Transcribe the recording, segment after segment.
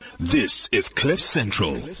This is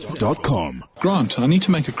CliffCentral.com. Grant, I need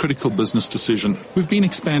to make a critical business decision. We've been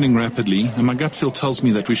expanding rapidly, and my gut feel tells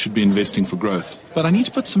me that we should be investing for growth. But I need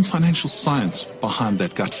to put some financial science behind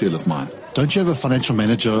that gut feel of mine. Don't you have a financial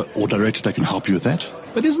manager or director that can help you with that?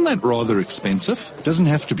 But isn't that rather expensive? It doesn't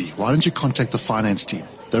have to be. Why don't you contact the finance team?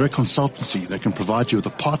 They're a consultancy that can provide you with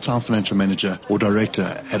a part-time financial manager or director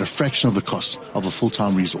at a fraction of the cost of a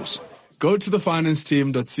full-time resource. Go to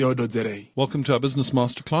thefinanceteam.co.za. Welcome to our Business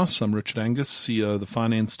Masterclass. I'm Richard Angus, CEO of the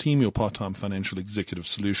Finance Team, your part-time financial executive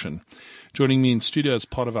solution. Joining me in studio as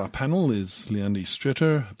part of our panel is Leandi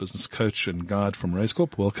Streeter, business coach and guide from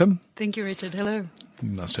RaceCorp. Welcome. Thank you, Richard. Hello.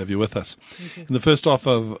 Nice to have you with us. Thank you. In the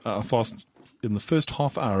first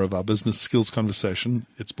half hour of our business skills conversation,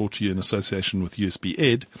 it's brought to you in association with USB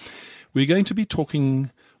Ed. We're going to be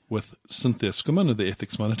talking with Cynthia Schoeman of the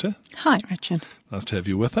Ethics Monitor. Hi, Richard. Nice to have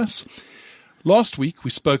you with us. Last week,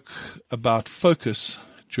 we spoke about focus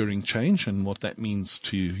during change and what that means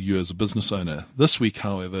to you as a business owner. This week,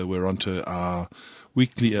 however, we're on to our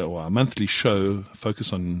weekly or our monthly show,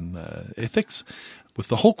 Focus on Ethics, with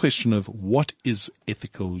the whole question of what is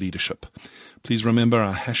ethical leadership. Please remember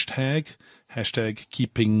our hashtag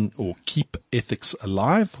keeping or keep ethics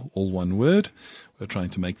alive, all one word. We're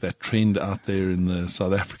trying to make that trend out there in the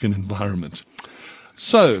South African environment.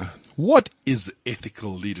 So, what is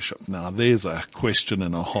ethical leadership? Now, there's a question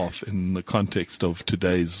and a half in the context of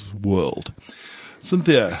today's world.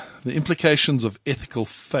 Cynthia, the implications of ethical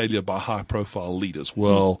failure by high-profile leaders.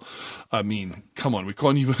 Well, I mean, come on, we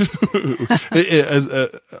can't even.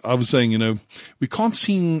 I was saying, we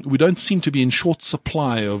don't seem to be in short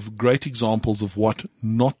supply of great examples of what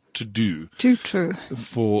not to do. Too true.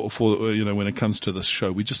 For when it comes to this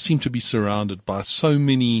show, we just seem to be surrounded by so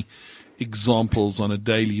many examples on a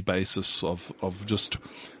daily basis of just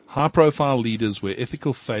high-profile leaders where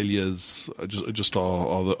ethical failures are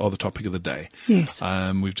the topic of the day. Yes.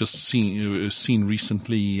 We've just seen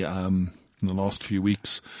recently in the last few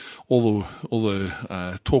weeks all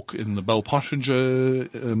the talk in the Bell Pottinger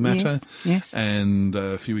matter. Yes. And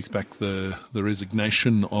a few weeks back the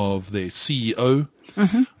resignation of their CEO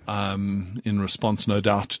in response, no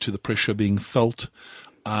doubt, to the pressure being felt.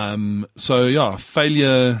 Ethical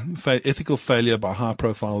failure by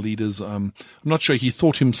high-profile leaders. I'm not sure he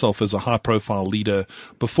thought himself as a high-profile leader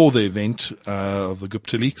before the event of the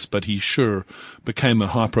Gupta leaks, but he sure became a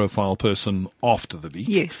high-profile person after the leak.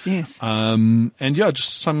 Yes.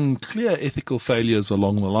 Just some clear ethical failures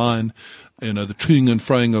along the line. The toing and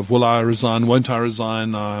froing of will I resign, won't I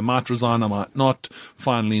resign, I might resign, I might not.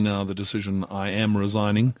 Finally now the decision, I am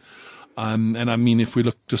resigning. And I mean, if we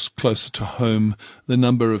look just closer to home, the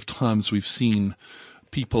number of times we've seen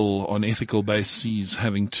people on ethical bases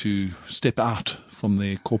having to step out from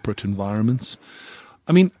their corporate environments.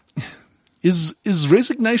 I mean, is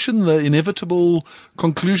resignation the inevitable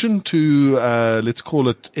conclusion to, let's call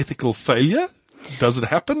it ethical failure? Does it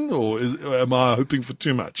happen, or am I hoping for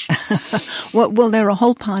too much? Well, there are a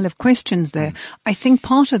whole pile of questions there. I think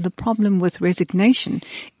part of the problem with resignation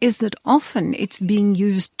is that often it's being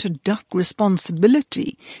used to duck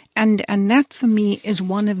responsibility. And that for me is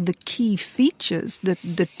one of the key features that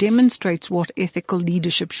demonstrates what ethical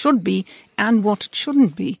leadership should be and what it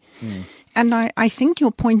shouldn't be. And I think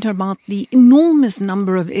your point about the enormous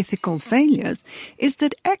number of ethical failures is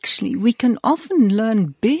that actually we can often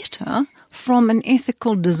learn better from an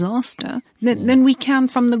ethical disaster than we can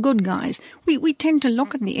from the good guys. We tend to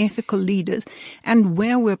look at the ethical leaders, and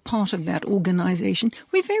where we're part of that organization,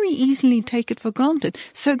 we very easily take it for granted.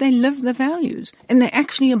 So they live the values and they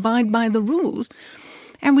actually abide by the rules,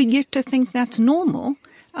 and we get to think that's normal.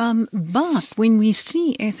 But when we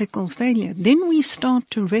see ethical failure, then we start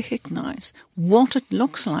to recognize what it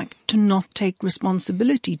looks like to not take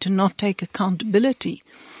responsibility, to not take accountability.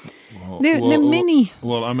 There are many.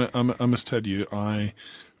 Well, I must tell you, I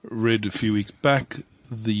read a few weeks back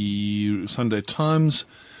the Sunday Times.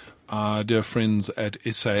 Our dear friends at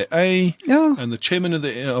SAA, and the chairman of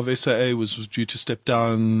SAA was due to step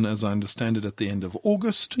down, as I understand it, at the end of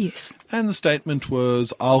August. Yes. And the statement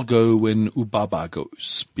was, I'll go when Ubaba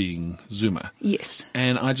goes, being Zuma. Yes.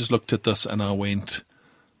 And I just looked at this and I went,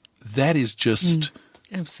 that is just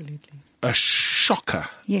absolutely a shocker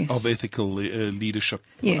of ethical leadership.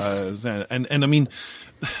 Yes. And I mean,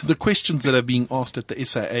 the questions that are being asked at the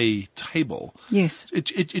SAA table. Yes.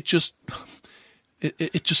 It just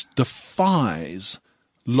defies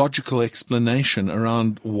logical explanation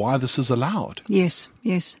around why this is allowed. Yes.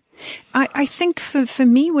 I think for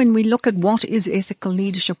me, when we look at what is ethical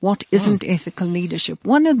leadership, what isn't ethical leadership,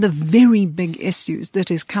 one of the very big issues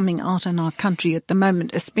that is coming out in our country at the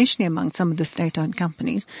moment, especially among some of the state-owned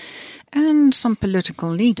companies and some political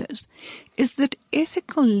leaders, is that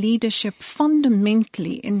ethical leadership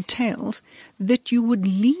fundamentally entails that you would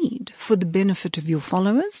lead for the benefit of your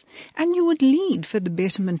followers and you would lead for the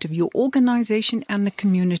betterment of your organization and the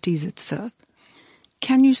communities it serves.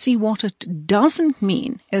 Can you see what it doesn't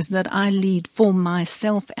mean is that I lead for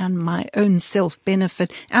myself and my own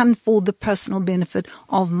self-benefit and for the personal benefit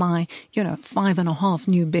of my, 5.5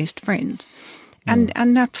 new best friends.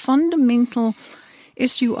 And that fundamental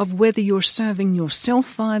issue of whether you're serving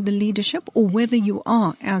yourself via the leadership or whether you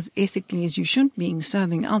are as ethically as you should be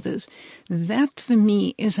serving others, that for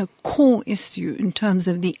me is a core issue in terms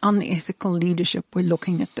of the unethical leadership we're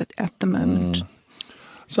looking at the moment.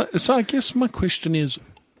 So I guess my question is,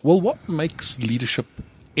 well, what makes leadership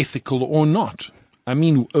ethical or not? I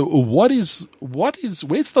mean, where's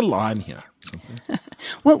the line here?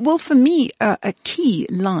 Well, for me, a key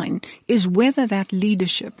line is whether that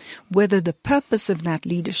leadership, whether the purpose of that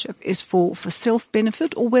leadership is for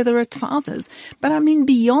self-benefit or whether it's for others. But I mean,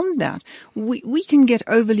 beyond that, we can get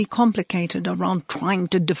overly complicated around trying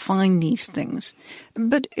to define these things.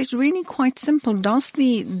 But it's really quite simple. Does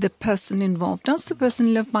the person involved, does the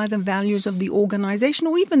person live by the values of the organization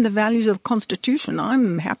or even the values of the Constitution?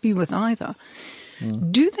 I'm happy with either.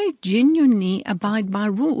 Do they genuinely abide by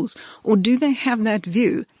rules, or do they have that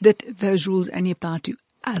view that those rules only apply to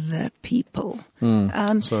other people?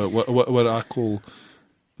 So what I call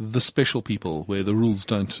the special people, where the rules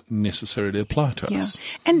don't necessarily apply to us.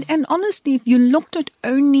 And honestly, if you looked at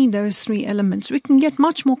only those three elements, we can get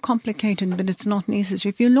much more complicated, but it's not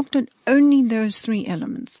necessary. If you looked at only those three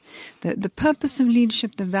elements, the purpose of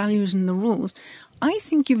leadership, the values and the rules, I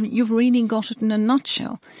think you've really got it in a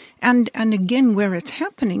nutshell. And again, where it's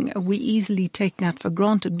happening, we easily take that for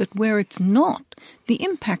granted. But where it's not, the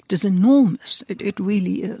impact is enormous. It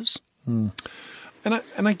really is. And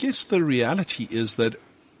I guess the reality is that,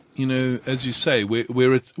 as you say,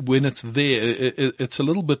 when it's there, it's a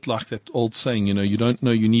little bit like that old saying, you don't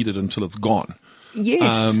know you need it until it's gone.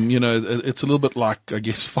 Yes. It's a little bit like, I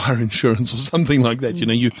guess, fire insurance or something like that.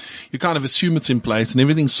 You kind of assume it's in place and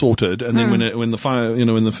everything's sorted. And then when the fire,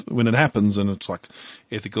 when it happens and it's like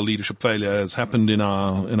ethical leadership failure has happened in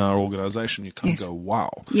our organization, you kind of go,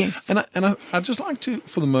 wow. Yes. And I'd just like to,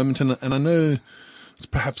 for the moment, and I know it's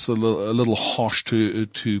perhaps a little harsh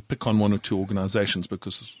to pick on one or two organizations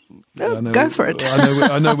because go for it.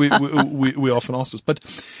 I know we often ask this, but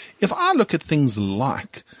if I look at things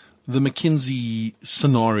like the McKinsey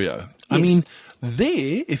scenario. I mean,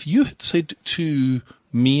 if you had said to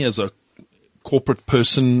me as a corporate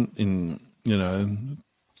person in,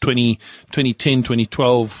 2010,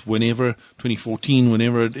 2012, whenever, 2014,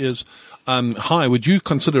 whenever it is, hi, would you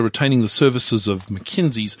consider retaining the services of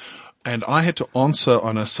McKinsey's? And I had to answer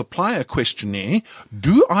on a supplier questionnaire,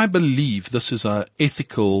 do I believe this is an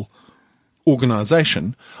ethical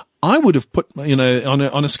organization? I would have put,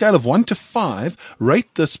 on a scale of 1 to 5,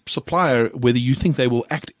 rate this supplier whether you think they will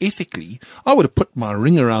act ethically. I would have put my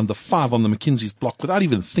ring around the 5 on the McKinsey's block without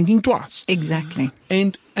even thinking twice. Exactly.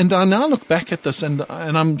 And I now look back at this and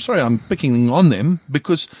I'm sorry, I'm picking on them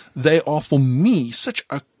because they are for me such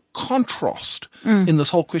a contrast in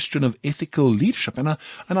this whole question of ethical leadership. And I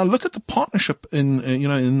look at the partnership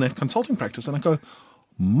in that consulting practice and I go,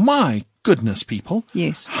 my goodness, people.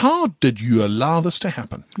 Yes. How did you allow this to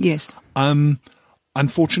happen? Yes.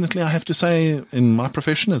 Unfortunately, I have to say, in my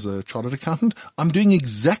profession as a chartered accountant, I'm doing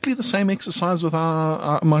exactly the same exercise with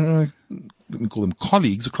my call them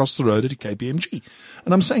colleagues across the road at KPMG.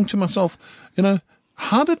 And I'm saying to myself,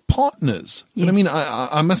 how did partners, yes. and I mean,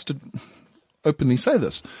 I must openly say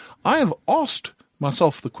this, I have asked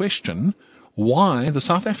myself the question why the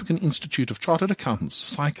South African Institute of Chartered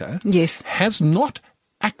Accountants, SAICA, yes. has not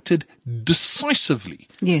acted decisively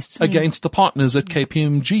yes. against the partners at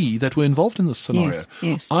KPMG that were involved in this scenario.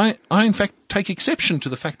 Yes. I in fact take exception to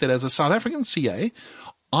the fact that as a South African CA,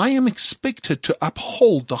 I am expected to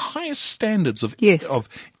uphold the highest standards of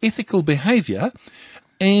ethical behavior.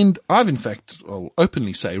 And I've in fact, I'll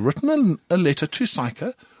openly say, written a letter to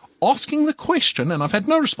SAICA asking the question, and I've had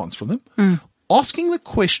no response from them, asking the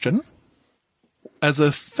question, as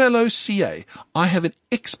a fellow CA, I have an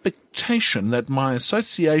expectation that my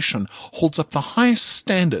association holds up the highest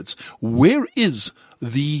standards. Where is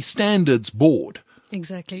the standards board?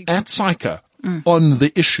 Exactly. At SAICA, on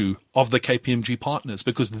the issue of the KPMG partners,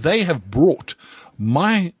 because they have brought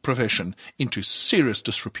my profession into serious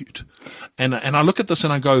disrepute. And I look at this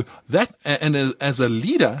and I go, as a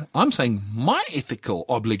leader, I'm saying my ethical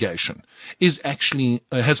obligation is actually,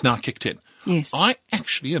 has now kicked in. Yes. I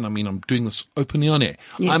actually, and I mean, I'm doing this openly on air.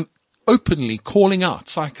 Yes. I'm openly calling out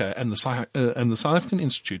SAICA and the South African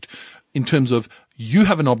Institute in terms of, you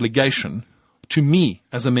have an obligation to me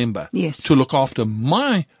as a member Yes. to look after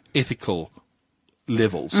my ethical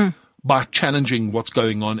levels by challenging what's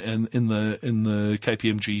going on in the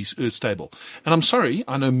KPMG stable. And I'm sorry,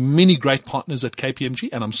 I know many great partners at KPMG,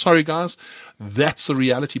 and I'm sorry, guys, that's the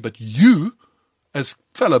reality. But you, as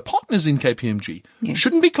fellow partners in KPMG, Yes.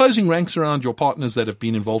 shouldn't be closing ranks around your partners that have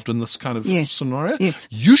been involved in this kind of Yes. scenario. Yes.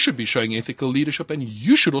 You should be showing ethical leadership, and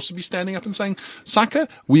you should also be standing up and saying, SAICA,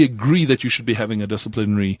 we agree that you should be having a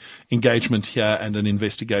disciplinary engagement here and an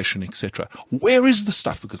investigation, etc. Where is the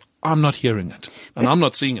stuff? Because I'm not hearing it, and I'm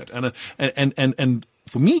not seeing it. And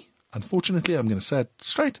for me, unfortunately, I'm going to say it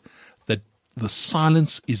straight, that the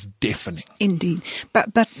silence is deafening. Indeed.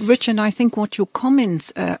 But Richard, I think what your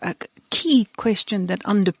comments, a key question that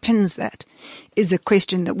underpins that is a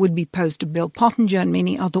question that would be posed to Bell Pottinger and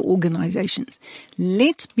many other organizations.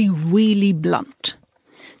 Let's be really blunt.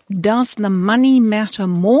 Does the money matter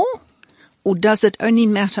more, or does it only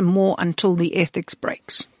matter more until the ethics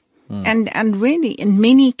breaks? And really, in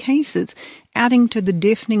many cases, adding to the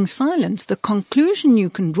deafening silence, the conclusion you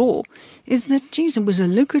can draw is that, geez, it was a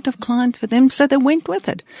lucrative client for them, so they went with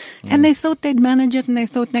it. And they thought they'd manage it and they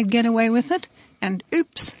thought they'd get away with it. And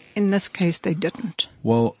oops, in this case, they didn't.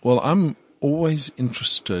 Well, I'm always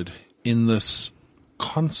interested in this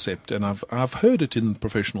concept, and I've heard it in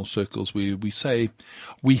professional circles where we say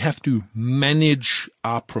we have to manage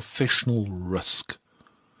our professional risk.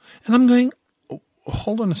 And I'm going,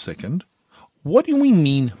 hold on a second. What do we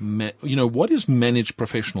mean, what is managed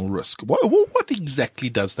professional risk? What exactly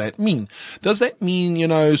does that mean? Does that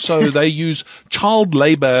mean, so they use child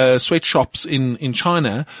labor sweatshops in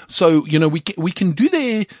China, so, we can do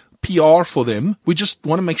their PR for them. We just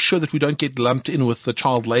want to make sure that we don't get lumped in with the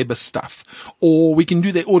child labor stuff. Or we can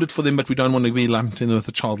do their audit for them, but we don't want to be lumped in with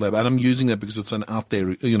the child labor. And I'm using that because it's an out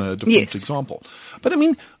there, a different Yes. example. But I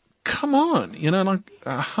mean, come on,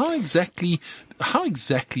 how exactly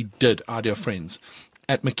did our dear friends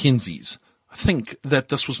at McKinsey's think that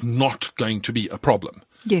this was not going to be a problem?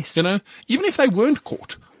 Yes. Even if they weren't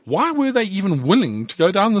caught, why were they even willing to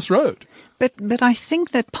go down this road? But I think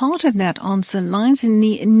that part of that answer lies in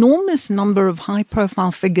the enormous number of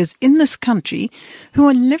high-profile figures in this country who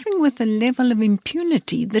are living with a level of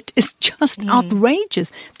impunity that is just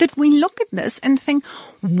outrageous, that we look at this and think,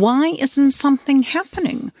 why isn't something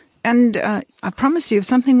happening? And I promise you, if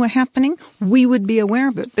something were happening, we would be aware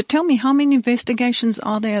of it. But tell me, how many investigations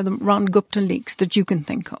are there around Gupta leaks that you can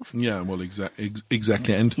think of? Yeah, well,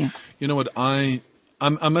 exactly. And Yeah. you know what, I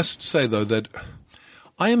must say, though, that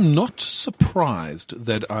I am not surprised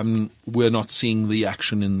that we're not seeing the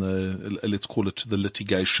action in the, let's call it the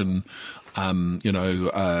litigation,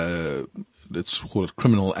 let's call it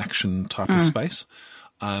criminal action type of space.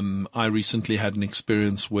 I recently had an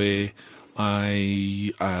experience where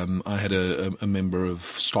I had a member of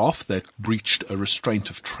staff that breached a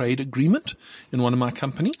restraint of trade agreement in one of my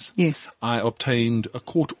companies. Yes. I obtained a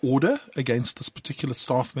court order against this particular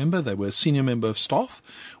staff member. They were a senior member of staff.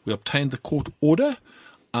 We obtained the court order,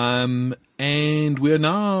 and they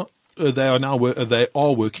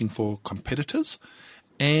are working for competitors,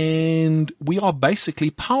 and we are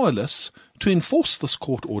basically powerless to enforce this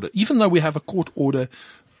court order, even though we have a court order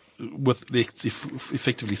with, let's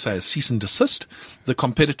effectively say, a cease and desist. The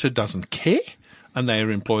competitor doesn't care, and they've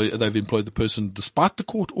employed the person despite the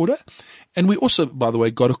court order. And we also, by the way,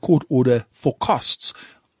 got a court order for costs.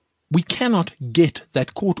 We cannot get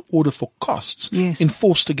that court order for costs Yes.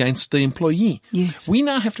 enforced against the employee. Yes. We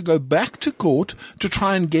now have to go back to court to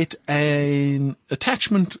try and get an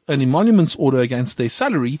emoluments order against their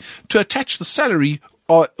salary to attach the salary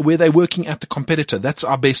where they're working at the competitor. That's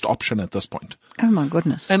our best option at this point. Oh my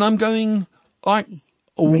goodness. And I'm going, like,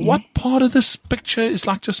 Really? what part of this picture is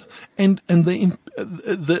like just, and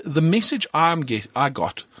the message I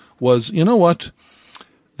got was, you know what?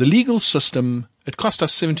 The legal system, it cost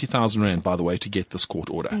us 70,000 Rand, by the way, to get this court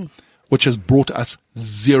order, which has brought us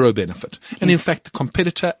zero benefit. And in fact, the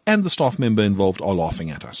competitor and the staff member involved are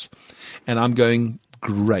laughing at us. And I'm going,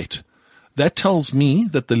 great. That tells me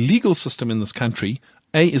that the legal system in this country,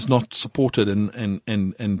 is not supported, and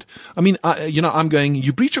I mean, I'm going,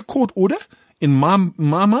 you breach a court order, in my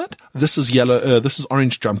mind, this is this is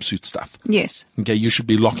orange jumpsuit stuff. Yes. Okay, you should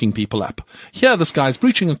be locking people up. Here, this guy's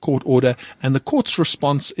breaching a court order, and the court's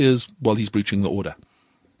response is, well, he's breaching the order.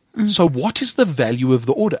 So what is the value of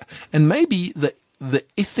the order? And maybe the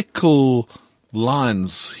ethical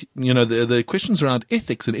lines, the questions around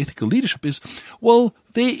ethics and ethical leadership is, well,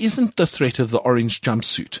 there isn't the threat of the orange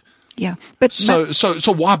jumpsuit. Yeah, but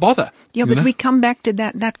So why bother? yeah, but we come back to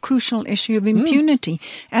that crucial issue of impunity,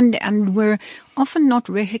 and we're often not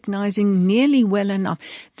recognizing nearly well enough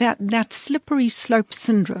that slippery slope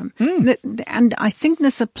syndrome. And I think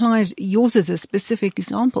this applies. Yours is a specific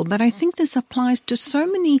example, but I think this applies to so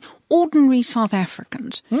many ordinary South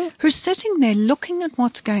Africans who are sitting there looking at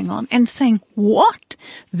what's going on and saying, "What?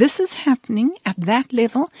 This is happening at that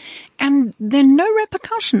level, and there are no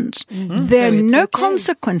repercussions. There are no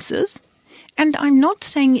consequences." And I'm not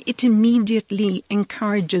saying it immediately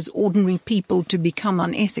encourages ordinary people to become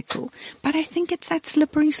unethical, but I think it's that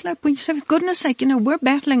slippery slope. We say, for goodness sake, we're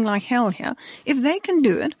battling like hell here. If they can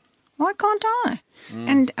do it, why can't I?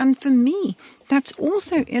 And for me, that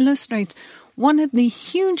also illustrates one of the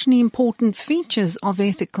hugely important features of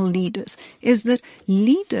ethical leaders is that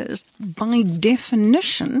leaders, by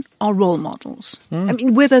definition, are role models. I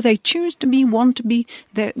mean, whether they choose to be, want to be,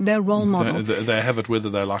 they're role models. They have it whether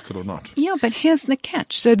they like it or not. Yeah, but here's the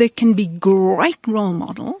catch. So they can be great role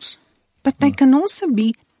models, but they can also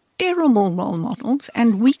be terrible role models,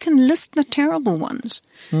 and we can list the terrible ones.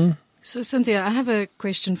 So, Cynthia, I have a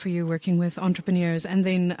question for you working with entrepreneurs and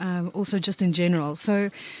then also just in general.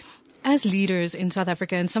 So, as leaders in South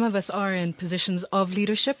Africa, and some of us are in positions of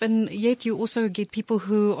leadership, and yet you also get people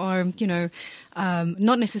who are,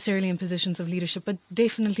 not necessarily in positions of leadership, but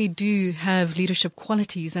definitely do have leadership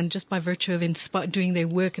qualities, and just by virtue of doing their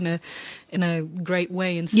work in a great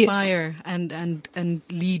way, inspire and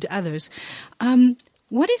lead others.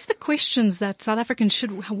 What is the questions that South Africans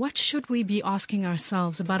what should we be asking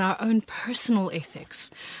ourselves about our own personal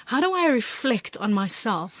ethics? How do I reflect on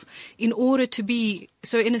myself in order to be,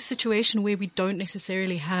 so in a situation where we don't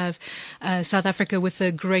necessarily have South Africa with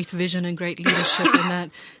a great vision and great leadership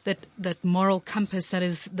and that moral compass that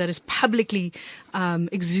is publicly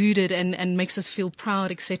exuded and makes us feel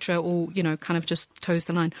proud, etc., or, kind of just toes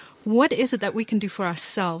the line. What is it that we can do for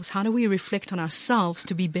ourselves? How do we reflect on ourselves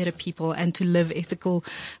to be better people and to live ethical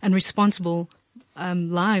and responsible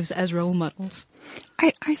lives as role models?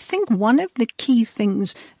 I think one of the key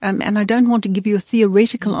things, and I don't want to give you a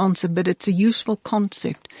theoretical answer, but it's a useful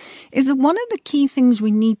concept, is that one of the key things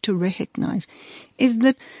we need to recognize is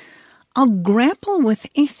that our grapple with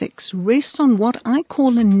ethics rests on what I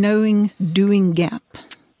call a knowing-doing gap.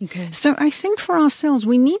 Okay. So I think for ourselves,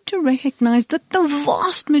 we need to recognize that the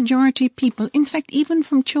vast majority of people, in fact, even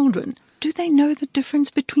from children, do they know the difference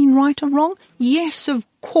between right or wrong? Yes, of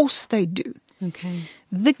course they do. Okay.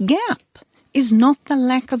 The gap is not the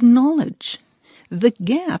lack of knowledge. The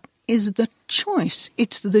gap is the choice.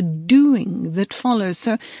 It's the doing that follows.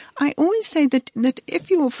 So I always say that if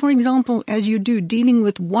you're, for example, as you do, dealing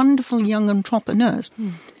with wonderful young entrepreneurs,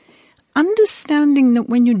 understanding that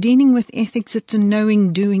when you're dealing with ethics, it's a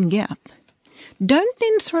knowing-doing gap. Don't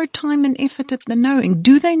then throw time and effort at the knowing.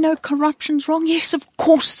 Do they know corruption's wrong? Yes, of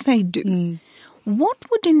course they do. What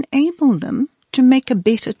would enable them to make a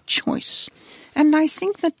better choice? And I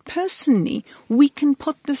think that personally, we can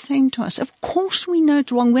put the same to us. Of course we know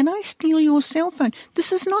it's wrong. When I steal your cell phone,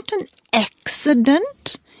 this is not an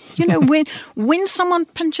accident. When someone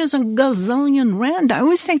pinches a gazillion rand, I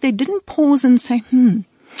always say they didn't pause and say,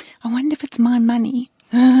 I wonder if it's my money.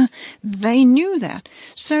 They knew that.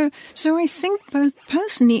 So I think both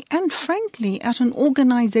personally and frankly at an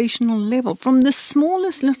organizational level, from the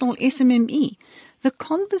smallest little SMME, the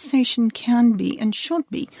conversation can be and should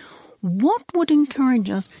be, what would encourage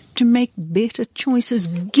us to make better choices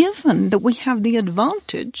given that we have the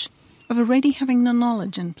advantage of already having the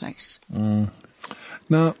knowledge in place?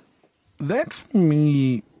 Now, that for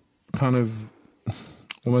me kind of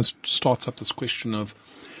almost starts up this question of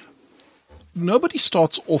nobody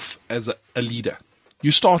starts off as a leader.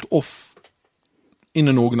 You start off in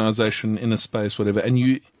an organization, in a space, whatever, and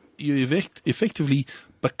you effectively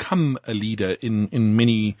become a leader in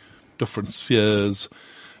many different spheres.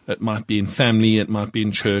 It might be in family, it might be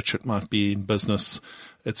in church, it might be in business,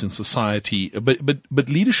 it's in society. But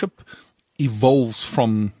leadership evolves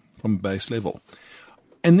from base level.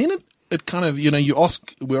 And then it kind of,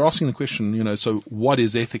 we're asking the question, so what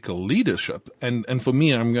is ethical leadership? And for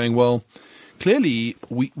me, I'm going, well, clearly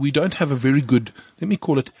we don't have a very good, let me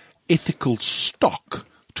call it, ethical stock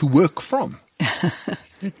to work from.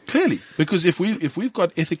 Clearly, because if we've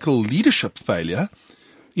got ethical leadership failure,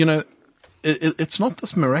 it's not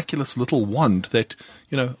this miraculous little wand that,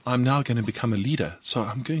 I'm now going to become a leader, so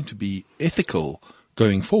I'm going to be ethical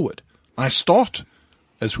going forward. I start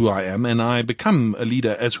as who I am and I become a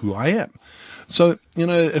leader as who I am. So,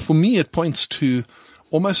 for me, it points to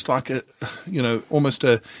almost like if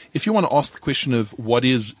you want to ask the question of what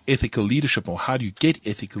is ethical leadership or how do you get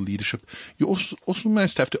ethical leadership, you also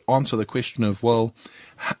must have to answer the question of, well,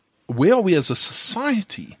 where are we as a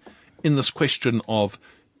society in this question of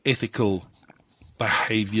ethical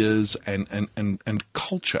behaviors and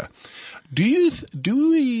culture? Do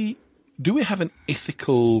we have an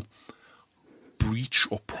ethical breach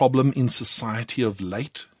or problem in society of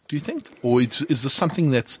late, do you think? Or is this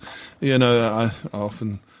something that's, I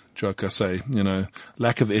often joke, I say,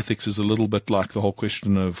 lack of ethics is a little bit like the whole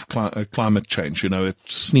question of climate change. It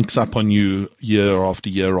sneaks up on you year after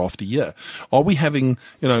year after year. Are we having,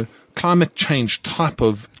 climate change type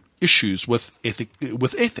of issues with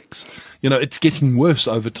ethics? It's getting worse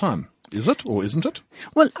over time. Is it or isn't it?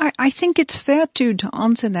 Well, I think it's fair to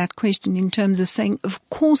answer that question in terms of saying, of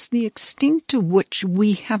course, the extent to which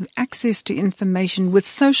we have access to information with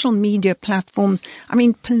social media platforms,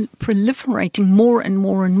 proliferating more and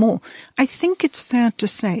more and more. I think it's fair to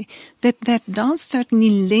say that does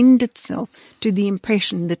certainly lend itself to the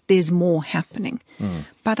impression that there's more happening.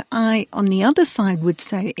 But I, on the other side, would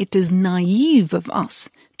say it is naive of us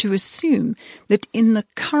to assume that in the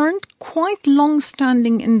current quite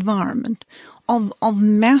long-standing environment of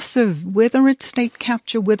massive, whether it's state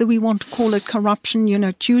capture, whether we want to call it corruption,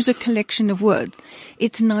 choose a collection of words,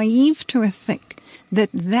 it's naive to think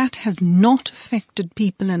that has not affected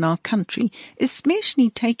people in our country, especially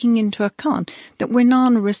taking into account that we're now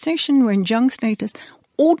in a recession, we're in junk status,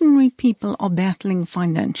 ordinary people are battling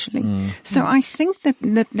financially. So I think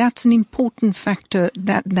that's an important factor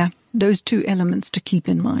that those two elements to keep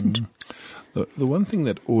in mind. The one thing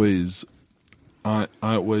that I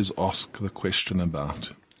always ask the question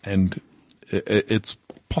about, and it's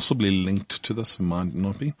possibly linked to this, it might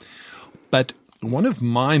not be, but one of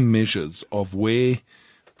my measures of where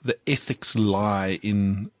the ethics lie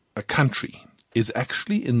in a country is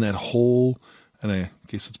actually in that whole, and I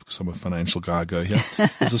guess it's because I'm a financial guy, I go here,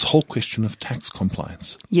 is this whole question of tax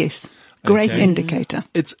compliance. Yes. Great Okay. indicator.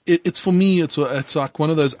 It's for me, it's like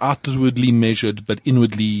one of those outwardly measured, but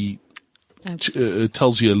inwardly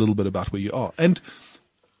tells you a little bit about where you are. And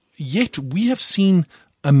yet we have seen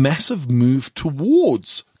a massive move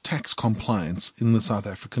towards tax compliance in the South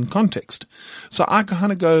African context. So I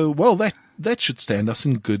kind of go, well, that should stand us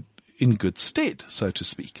in good stead, so to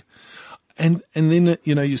speak. And then,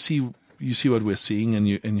 you see what we're seeing and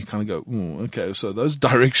you kind of go, okay, so the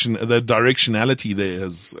directionality there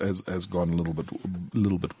has gone a little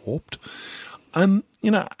bit warped. And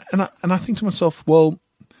I think to myself, well,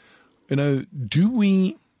 how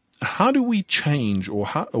do we change or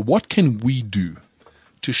what can we do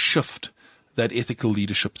to shift that ethical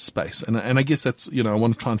leadership space? And I guess that's, I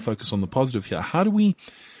want to try and focus on the positive here. How do we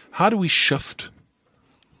shift?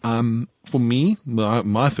 For me,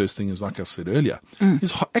 my first thing is, like I said earlier,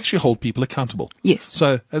 is actually hold people accountable. Yes.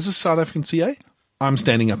 So as a South African CA, I'm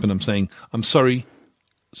standing up and I'm saying, I'm sorry,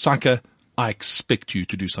 SAICA, I expect you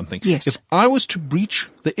to do something. Yes. If I was to breach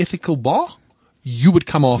the ethical bar, you would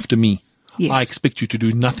come after me. Yes. I expect you to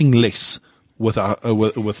do nothing less with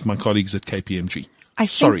my colleagues at KPMG.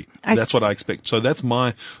 That's what I expect. So that's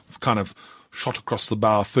my kind of shot across the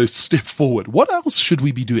bow, first step forward. What else should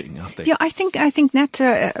we be doing out there? Yeah, I think that's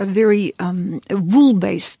a very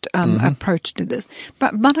rule-based approach to this.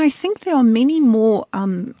 But I think there are many more.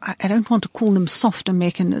 I don't want to call them softer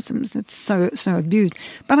mechanisms. It's so abused.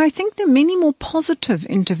 But I think there are many more positive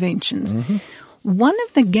interventions. One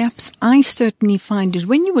of the gaps I certainly find is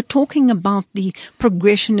when you were talking about the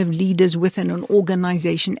progression of leaders within an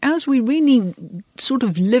organization, as we really sort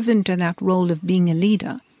of live into that role of being a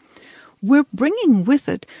leader, we're bringing with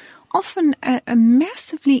it often a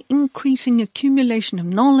massively increasing accumulation of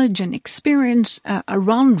knowledge and experience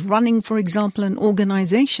around running, for example, an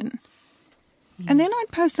organization. And then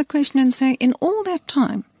I'd pose the question and say, in all that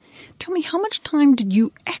time, tell me, how much time did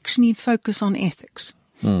you actually focus on ethics?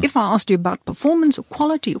 If I asked you about performance or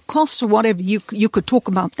quality or costs or whatever, you could talk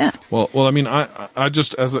about that. Well, I mean, I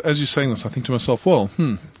just, as you're saying this, I think to myself, well,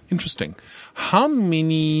 interesting. How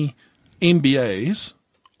many MBAs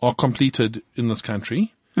are completed in this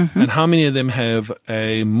country, and how many of them have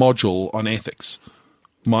a module on ethics?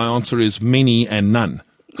 My answer is many and none.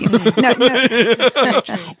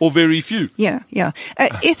 Or very few. Yeah.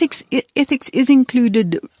 Ethics is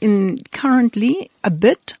included in currently a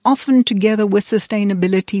bit, often together with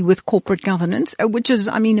sustainability, with corporate governance, which is,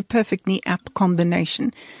 a perfectly apt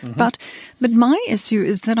combination. But my issue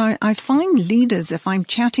is that I find leaders, if I'm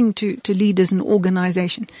chatting to leaders in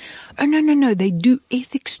organization, no, they do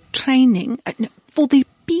ethics training for their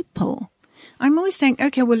people. I'm always saying,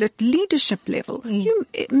 okay, well, at leadership level,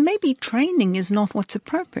 maybe training is not what's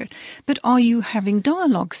appropriate, but are you having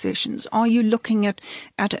dialogue sessions? Are you looking at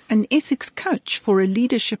an ethics coach for a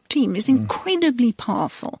leadership team? Is incredibly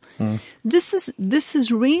powerful. This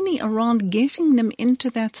is really around getting them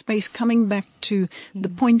into that space, coming back to the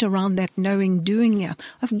point around that knowing, doing,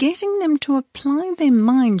 of getting them to apply their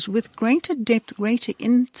minds with greater depth, greater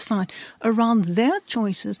insight around their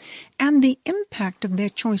choices and the impact of their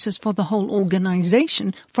choices for the whole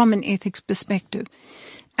organization from an ethics perspective.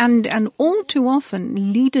 And all too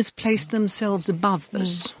often, leaders place themselves above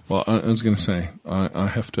this. Well, I was going to say, I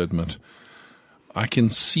have to admit, I can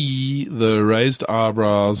see the raised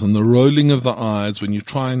eyebrows and the rolling of the eyes when you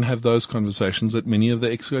try and have those conversations at many of the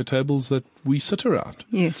exco tables that we sit around.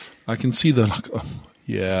 Yes. I can see the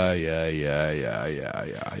yeah.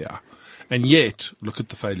 And yet, look at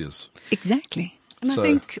the failures. Exactly. And I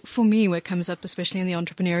think for me, what comes up, especially in the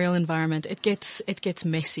entrepreneurial environment, it gets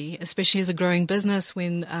messy, especially as a growing business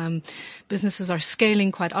when businesses are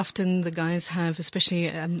scaling. Quite often, the guys have, especially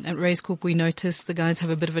at Raise Corp, we notice the guys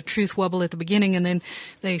have a bit of a truth wobble at the beginning, and then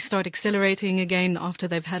they start accelerating again after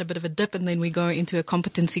they've had a bit of a dip, and then we go into a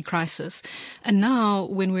competency crisis. And now,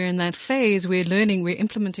 when we're in that phase, we're learning, we're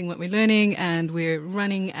implementing what we're learning, and we're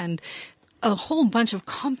running, and a whole bunch of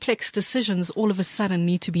complex decisions all of a sudden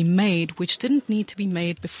need to be made, which didn't need to be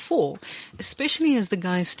made before, especially as the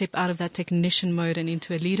guys step out of that technician mode and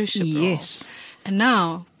into a leadership role. And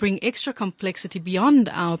now bring extra complexity beyond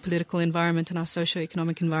our political environment and our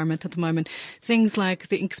socio-economic environment at the moment. Things like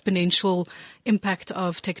the exponential impact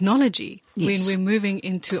of technology. When we're moving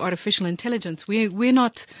into artificial intelligence, we'll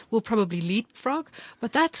probably leapfrog,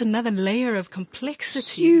 but that's another layer of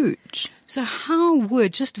complexity. Huge. So how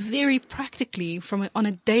would, just very practically, on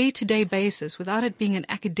a day-to-day basis, without it being an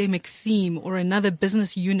academic theme or another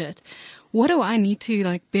business unit, what do I need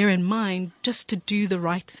to bear in mind just to do the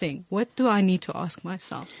right thing? What do I need to ask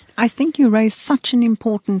myself? I think you raise such an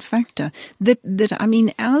important factor that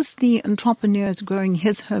as the entrepreneur is growing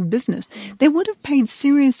her business, they would have paid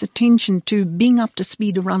serious attention to being up to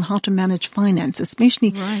speed around how to manage finance,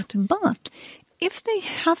 especially. Right. But if they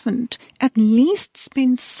haven't at least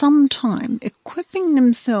spent some time equipping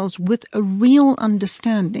themselves with a real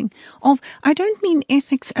understanding of, I don't mean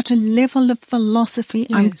ethics at a level of philosophy,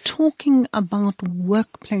 I'm talking about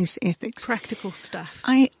workplace ethics. Practical stuff.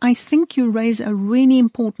 I think you raise a really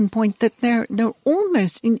important point that they're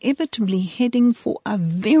almost inevitably heading for a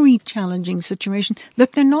very challenging situation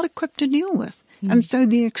that they're not equipped to deal with. And so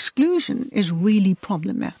the exclusion is really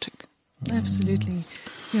problematic. Absolutely.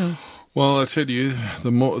 Yeah. Well, I tell you,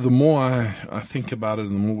 the more I think about it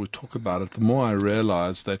and the more we talk about it, the more I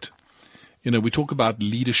realize that, we talk about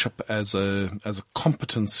leadership as a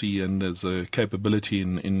competency and as a capability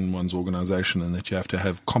in one's organization, and that you have to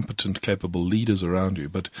have competent, capable leaders around you.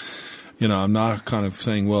 But, I'm now kind of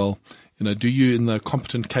saying, well, do you in the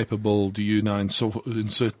competent, capable, do you now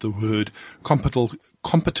insert the word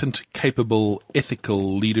competent, capable,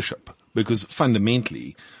 ethical leadership? Because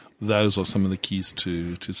fundamentally, those are some of the keys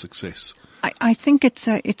to success. I think it's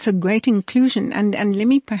a great inclusion, and let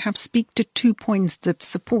me perhaps speak to 2 points that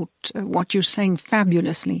support what you're saying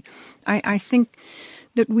fabulously. I think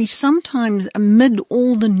that we sometimes, amid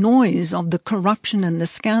all the noise of the corruption and the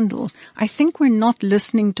scandals, I think we're not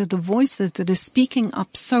listening to the voices that are speaking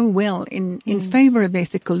up so well in favor of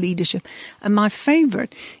ethical leadership. And my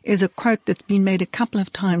favorite is a quote that's been made a couple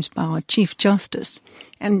of times by our Chief Justice.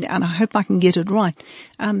 And I hope I can get it right.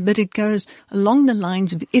 But it goes along the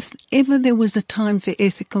lines of, if ever there was a time for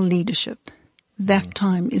ethical leadership, that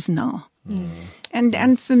time is now.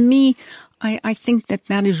 And for me, I think that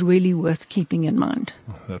is really worth keeping in mind.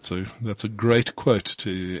 That's a great quote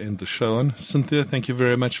to end the show on. Cynthia, thank you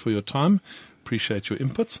very much for your time. Appreciate your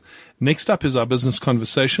inputs. Next up is our business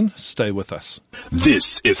conversation. Stay with us.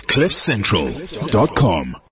 This is CliffCentral.com.